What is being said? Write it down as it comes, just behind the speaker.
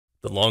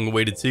The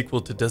long-awaited sequel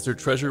to Desert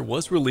Treasure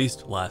was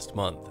released last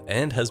month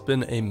and has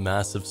been a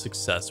massive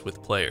success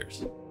with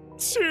players.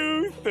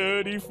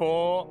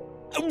 234.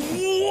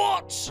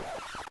 What?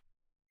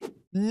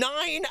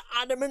 9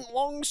 adamant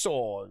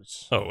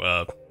longswords.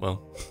 Oh,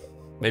 well,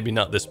 maybe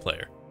not this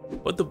player.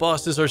 But the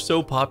bosses are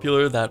so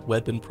popular that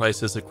weapon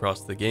prices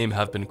across the game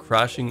have been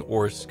crashing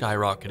or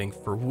skyrocketing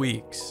for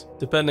weeks,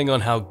 depending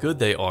on how good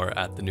they are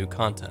at the new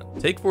content.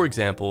 Take for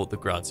example the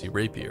GHRAZI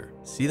Rapier.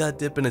 See that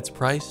dip in its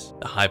price?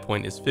 The high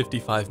point is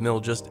 55 mil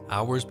just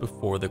hours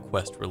before the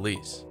quest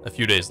release. A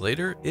few days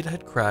later, it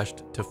had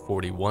crashed to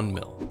 41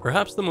 mil.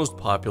 Perhaps the most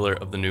popular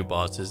of the new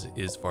bosses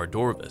is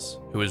Vardorvis,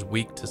 who is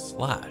weak to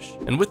slash.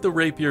 And with the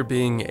Rapier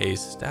being a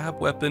stab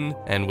weapon,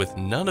 and with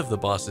none of the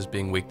bosses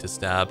being weak to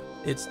stab,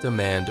 its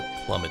demand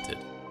plummeted.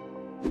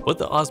 But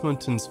the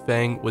Osmundton's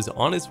Fang was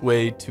on its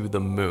way to the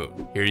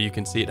moon. Here you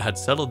can see it had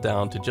settled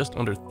down to just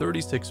under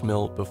 36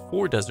 mil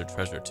before Desert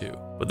Treasure 2.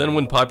 But then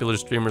when popular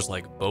streamers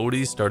like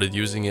Bodhi started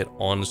using it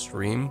on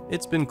stream,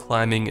 it's been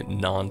climbing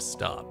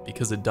non-stop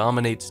because it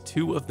dominates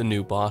 2 of the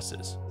new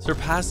bosses,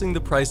 surpassing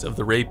the price of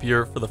the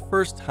Rapier for the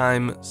first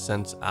time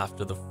since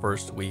after the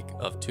first week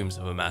of Tombs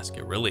of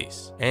Amascut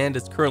release. And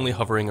it's currently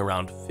hovering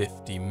around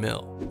 50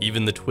 mil.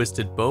 Even the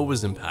Twisted Bow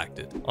was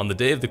impacted. On the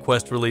day of the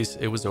quest release,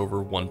 it was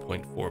over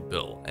 1.4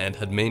 bill. And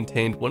had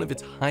maintained one of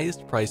its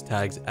highest price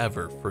tags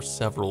ever for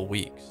several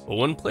weeks. But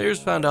when players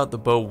found out the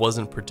bow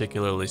wasn't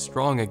particularly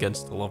strong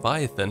against the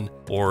Leviathan,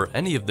 or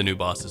any of the new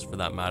bosses for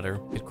that matter,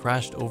 it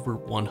crashed over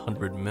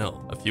 100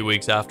 mil. A few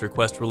weeks after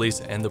quest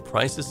release, and the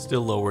price is still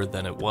lower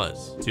than it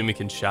was.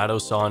 Tumikin Shadow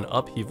saw an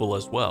upheaval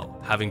as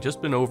well, having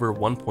just been over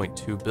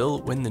 1.2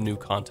 bill when the new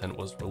content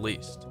was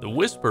released. The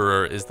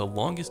Whisperer is the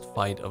longest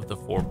fight of the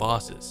 4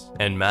 bosses,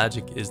 and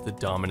magic is the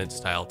dominant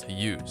style to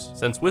use.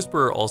 Since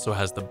Whisperer also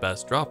has the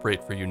best drop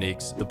rate for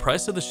uniques, the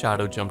price of the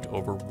Shadow jumped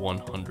over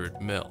 100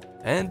 mil,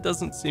 and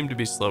doesn't seem to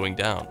be slowing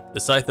down. The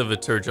Scythe of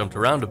Atur jumped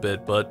around a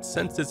bit, but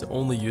since it's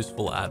only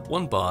useful at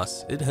 1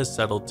 boss, it has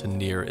settled to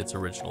near its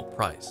original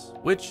price,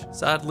 which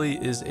sadly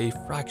is a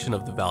fraction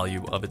of the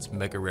value of its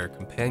mega rare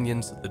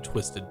companions, the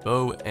Twisted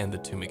Bow and the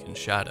Tumikin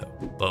Shadow.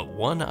 But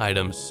one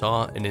item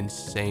saw an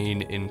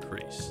insane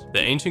increase. The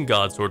Ancient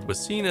Godsword was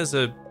seen as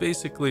a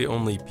basically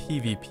only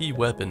PvP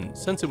weapon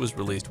since it was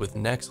released with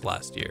Nex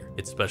last year.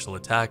 Its special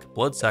attack,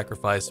 Blood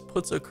Sacrifice,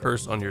 puts a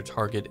curse on your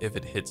target if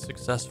it hits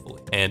successfully,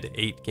 and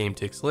 8 game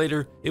ticks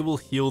later, it will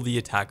heal the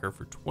attacker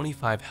for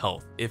 25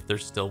 health if they're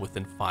still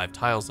within 5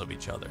 tiles of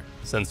each other.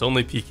 Since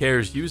only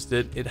PKers used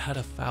it, it had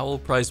a foul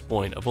price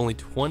point of only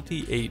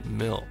 28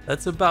 mil.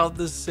 That's about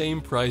the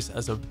same price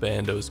as a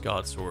Bandos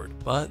Godsword,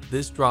 but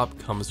this drop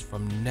comes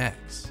from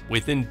Nex.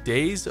 Within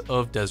days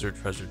of Desert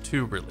Treasure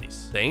 2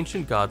 release, the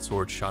Ancient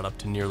Godsword shot up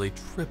to nearly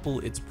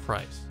triple its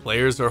price.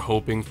 Players are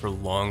hoping for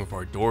long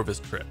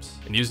Vardorvis trips,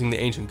 and using the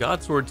Ancient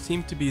Godsword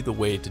seemed to be the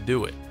way to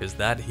do it, because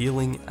that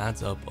healing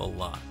adds up a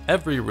lot.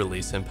 Every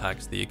release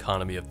impacts the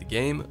economy of the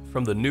game,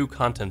 from the new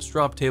content's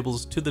drop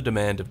tables to the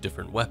demand of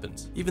different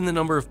weapons, even the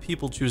number of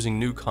people choosing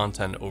new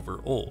content over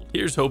old.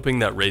 Here's hoping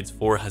that Raids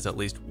 4 has at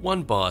least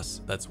one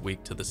boss that's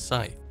weak to the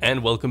Scythe.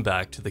 And welcome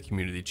back to the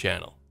community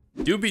channel.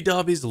 Doobie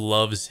Dobbies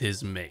loves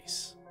his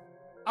mace.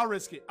 I'll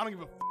risk it. I don't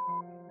give a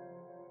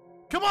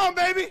Come on,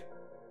 baby!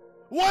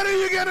 What are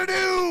you gonna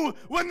do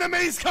when the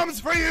mace comes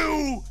for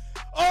you?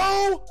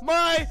 Oh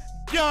my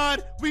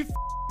god, we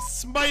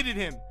smited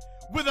him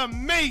with a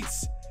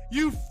mace!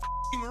 You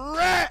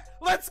rat!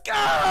 Let's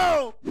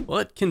go!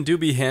 But can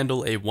Doobie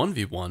handle a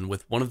 1v1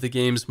 with one of the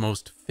game's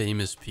most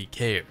famous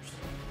PKers?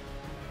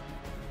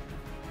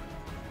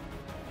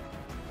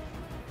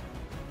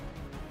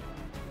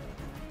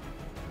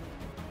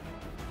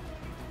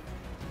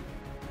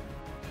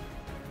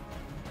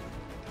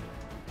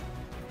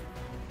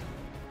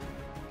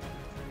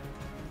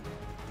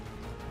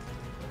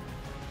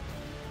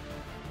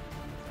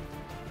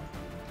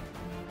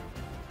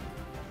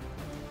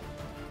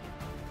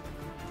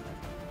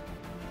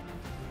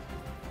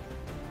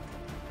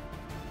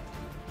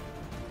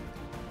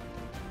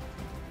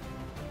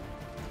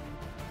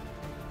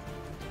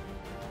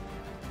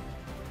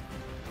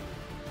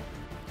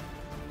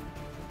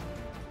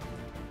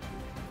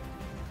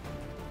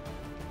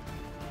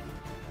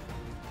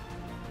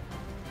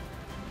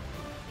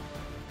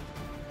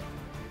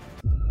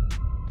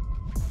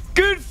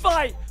 Good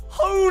fight!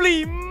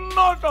 Holy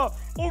mother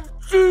of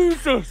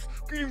Jesus!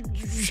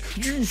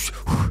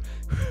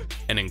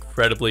 An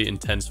incredibly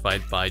intense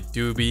fight by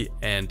Doobie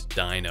and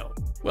Dino.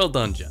 Well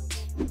done,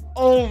 gents.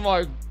 Oh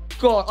my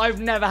god, I've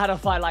never had a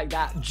fight like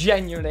that.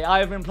 Genuinely, I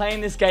have been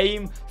playing this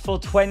game for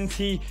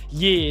 20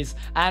 years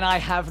and I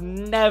have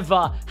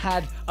never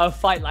had a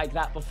fight like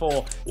that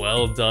before.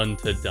 Well done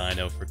to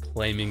Dino for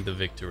claiming the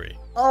victory.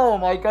 Oh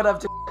my god,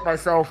 I've just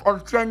myself.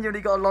 I've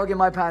genuinely got a log in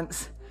my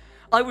pants.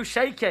 I was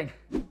shaking.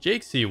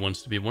 Jake C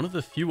wants to be one of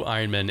the few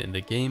Iron Men in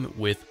the game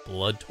with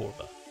Blood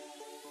Torva.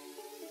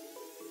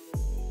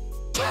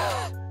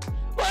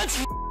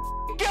 Let's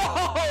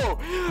go!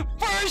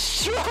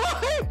 First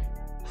try!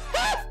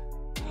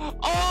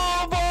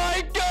 Oh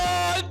my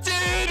god,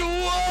 dude,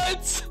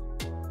 what?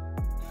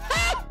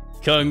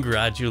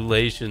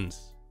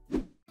 Congratulations.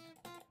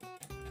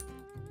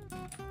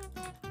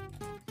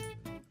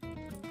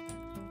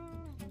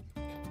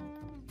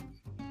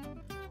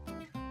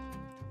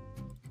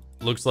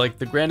 Looks like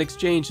the Grand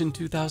Exchange in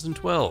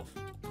 2012.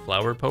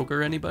 Flower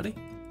poker, anybody?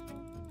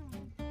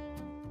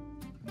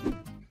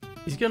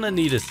 He's gonna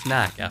need a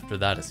snack after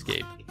that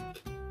escape.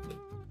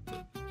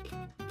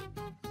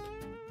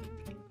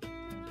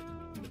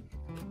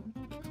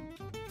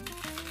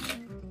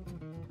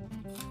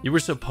 You were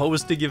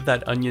supposed to give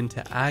that onion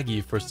to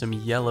Aggie for some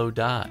yellow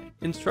dye.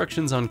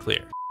 Instructions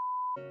unclear.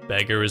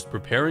 Beggar is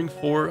preparing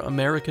for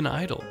American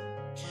Idol.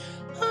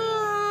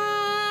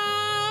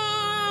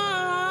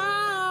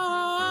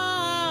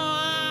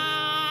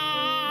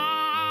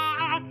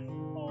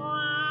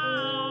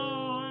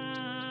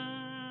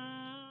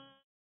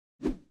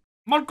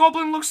 Mud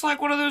Goblin looks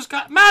like one of those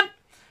guys. Man,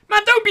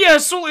 don't be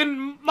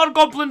assaulting Mud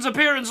Goblin's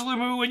appearance,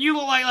 Lumu, when you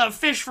look like that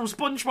fish from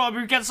SpongeBob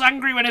who gets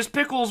angry when his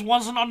pickles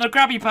wasn't on the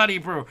Krabby Patty,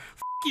 bro.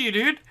 F you,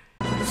 dude.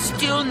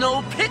 Still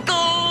no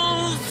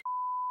pickles!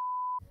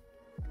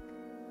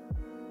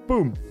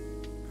 Boom.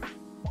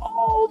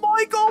 Oh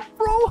my god,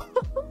 bro!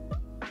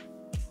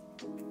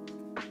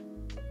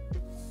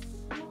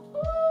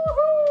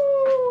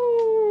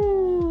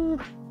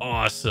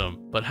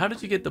 Awesome. But how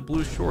did you get the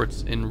blue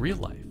shorts in real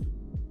life?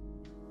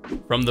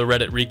 From the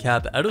Reddit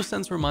recap,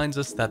 EdoSense reminds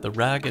us that the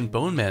Rag and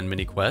Bone Man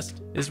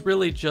mini-quest is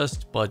really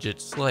just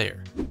Budget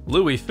Slayer.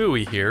 Louie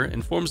Fooey here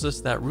informs us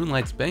that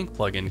RuneLite's bank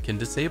plugin can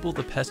disable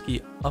the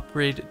pesky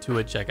upgrade to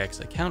a Jagex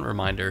account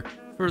reminder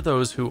for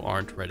those who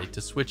aren't ready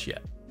to switch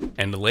yet.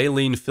 And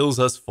Leyline fills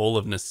us full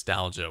of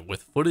nostalgia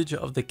with footage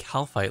of the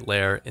Calphite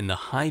lair in the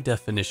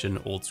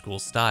high-definition old-school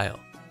style.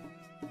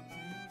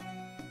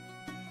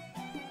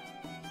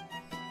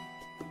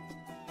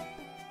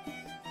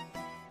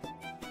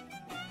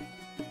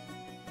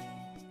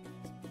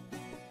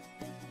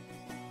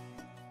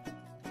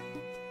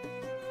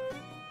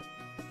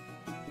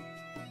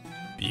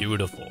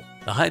 Beautiful.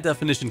 The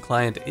high-definition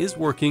client is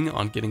working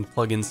on getting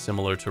plugins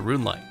similar to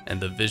RuneLite, and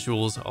the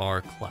visuals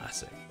are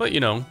classic. But you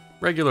know,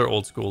 regular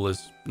old school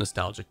is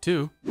nostalgic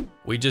too.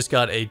 We just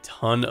got a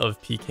ton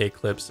of PK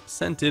clips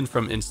sent in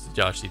from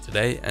InstaJoshi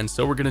today, and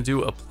so we're gonna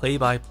do a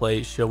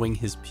play-by-play showing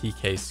his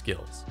PK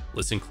skills.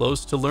 Listen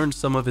close to learn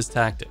some of his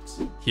tactics.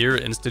 Here,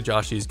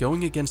 InstaJoshi is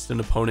going against an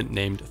opponent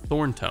named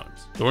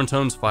Thorntones.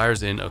 Thorntones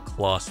fires in a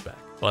claw spec,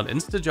 but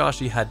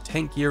InstaJoshi had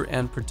tank gear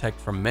and protect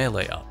from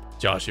melee up.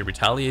 Joshi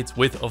retaliates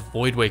with a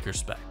Voidwaker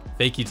spec.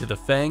 Fakey to the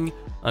Fang,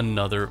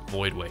 another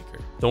Voidwaker.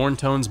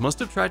 Thorntones must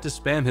have tried to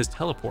spam his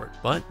teleport,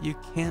 but you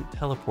can't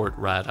teleport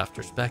Rad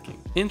after specking.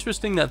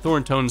 Interesting that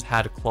Thorntones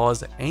had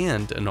Claws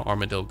and an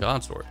Armadillo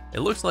Godsword. It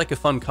looks like a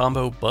fun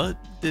combo, but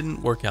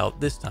didn't work out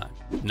this time.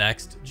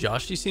 Next,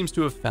 Joshi seems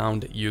to have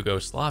found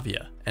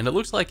Yugoslavia, and it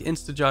looks like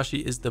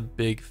InstaJoshi is the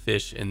big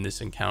fish in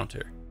this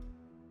encounter.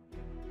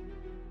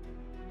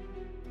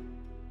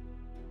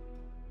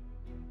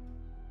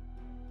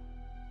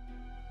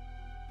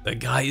 The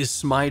guy is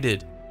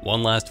smited.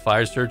 One last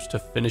fire surge to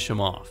finish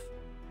him off.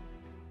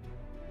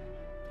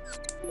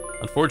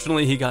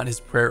 Unfortunately, he got his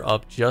prayer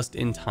up just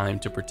in time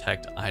to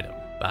protect item.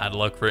 Bad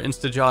luck for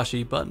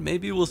InstaJoshi, but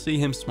maybe we'll see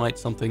him smite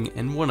something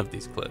in one of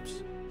these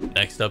clips.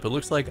 Next up, it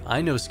looks like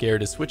I Know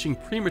Scared is switching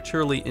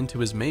prematurely into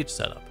his mage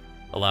setup,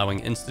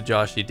 allowing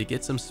InstaJoshi to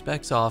get some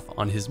specs off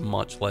on his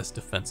much less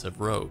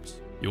defensive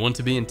robes. You want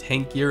to be in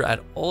tank gear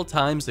at all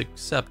times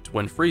except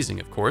when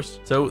freezing, of course,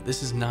 so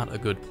this is not a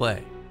good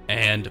play.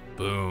 And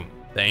boom,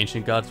 the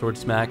Ancient Godsword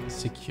smack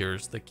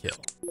secures the kill.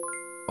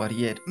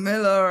 48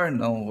 Miller,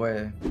 no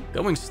way.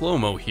 Going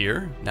slow-mo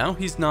here, now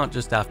he's not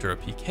just after a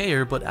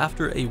PKer, but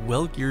after a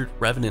well-geared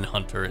Revenant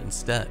Hunter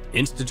instead.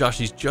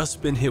 InstaJoshi's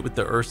just been hit with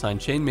the Ursine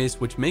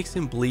Chainmace, which makes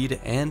him bleed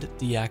and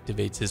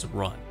deactivates his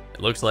run. It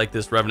looks like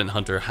this Revenant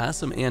Hunter has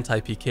some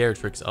anti-PKer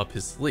tricks up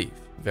his sleeve.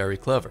 Very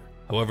clever.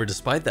 However,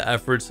 despite the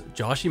efforts,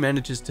 Joshi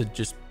manages to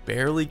just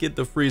barely get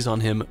the freeze on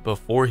him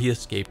before he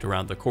escaped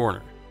around the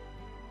corner.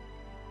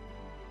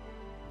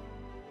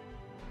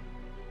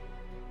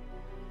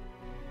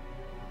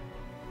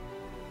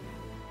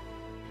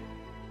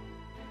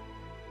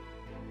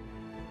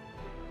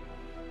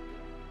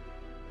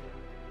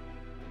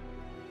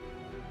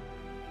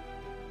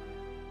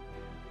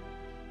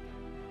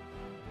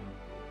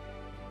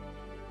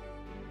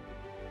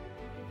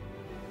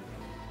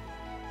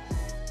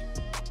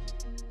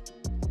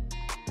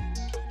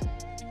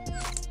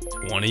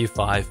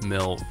 $25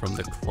 mil from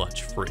the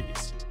clutch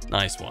freeze.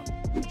 Nice one.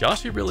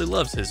 Joshi really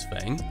loves his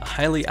Fang, a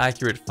highly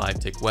accurate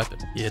 5-tick weapon.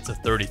 He hits a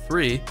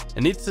 33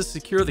 and needs to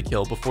secure the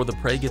kill before the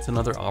prey gets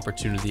another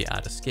opportunity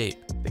at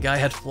escape. The guy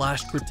had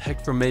flashed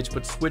Protect from Mage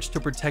but switched to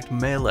Protect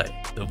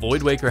Melee. The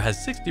Voidwaker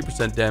has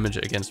 60% damage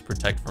against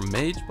Protect from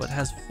Mage but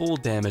has full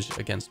damage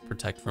against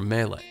Protect from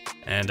Melee.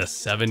 And a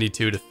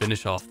 72 to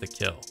finish off the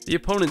kill. The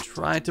opponent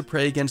tried to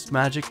pray against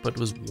magic but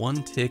was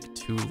one tick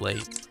too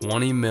late.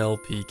 20 mil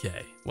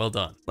PK. Well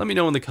done. Let me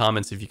know in the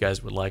comments if you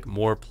guys would like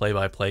more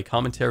play-by-play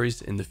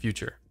commentaries in the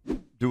future.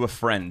 do a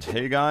friend.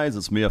 Hey guys,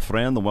 it's me, a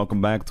friend, and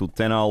welcome back to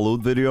 10-hour loot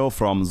video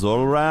from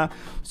Zora.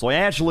 So I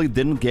actually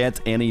didn't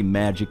get any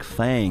magic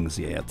fangs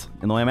yet.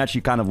 You know, I'm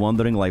actually kind of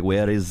wondering, like,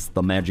 where is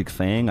the magic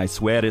fang? I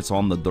swear it's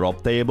on the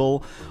drop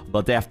table,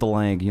 but after,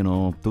 like, you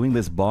know, doing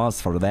this boss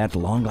for that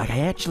long, like, I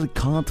actually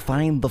can't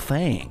find the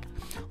fang.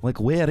 Like,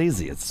 where is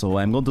it? So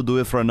I'm going to do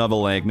it for another,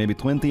 like, maybe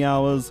 20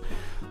 hours.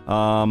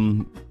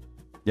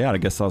 Yeah, I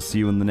guess I'll see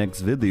you in the next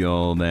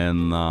video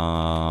then.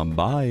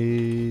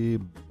 Bye.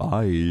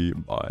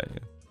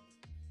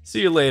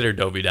 See you later,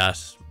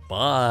 Dovidas.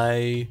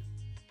 Bye.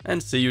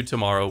 And see you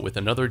tomorrow with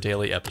another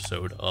daily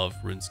episode of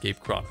RuneScape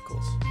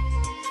Chronicles.